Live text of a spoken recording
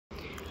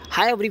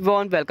Hi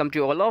everyone, welcome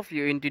to all of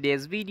you. In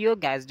today's video,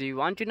 guys, do you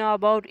want to know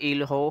about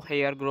Eelhoe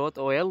hair growth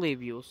oil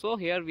review? So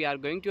here we are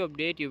going to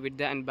update you with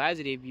the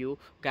unbiased review.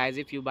 Guys,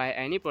 if you buy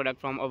any product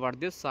from over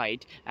this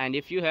site, and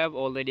if you have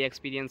already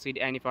experienced with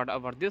any product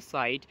over this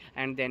site,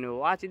 and then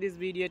watch this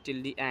video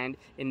till the end,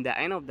 in the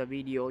end of the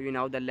video, you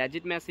know the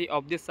legitimacy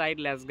of this site.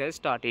 Let's get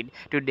started.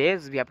 Today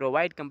we have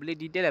provide complete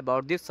detail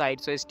about this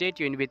site, so stay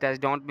tuned with us,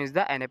 don't miss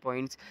the any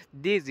points.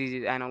 This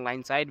is an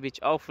online site which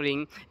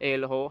offering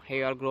Eelhoe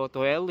hair growth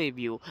oil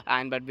review.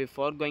 And but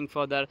before going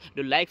further,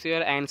 do like,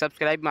 share and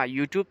subscribe my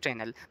YouTube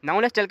channel. Now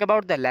let's talk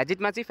about the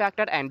legitimacy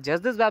factor. And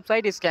just this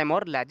website is scam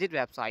or legit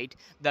website.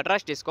 The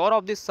trust score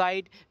of this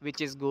site, which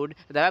is good.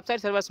 The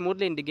website server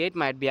smoothly indicate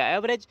might be an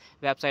average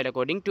website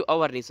according to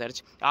our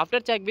research. After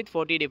check with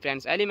 40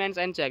 different elements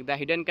and check the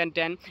hidden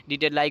content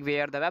detail like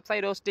where the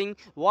website hosting,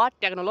 what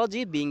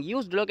technology being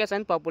used,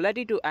 location,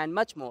 popularity to and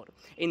much more.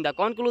 In the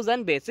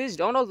conclusion,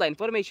 based on all the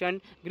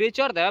information,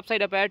 Greater the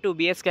website appear to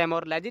be a scam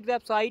or legit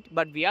website,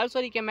 but we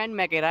also recommend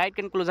make a right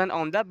conclusion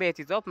on the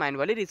basis of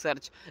manually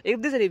research.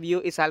 If this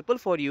review is helpful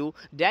for you,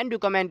 then do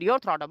comment your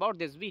thought about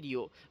this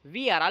video.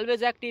 We are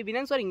always active in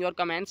answering your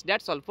comments.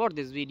 That's all for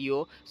this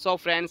video. So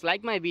friends,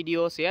 like my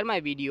video, share my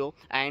video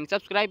and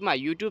subscribe my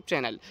YouTube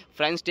channel.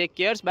 Friends, take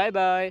care. Bye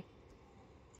bye.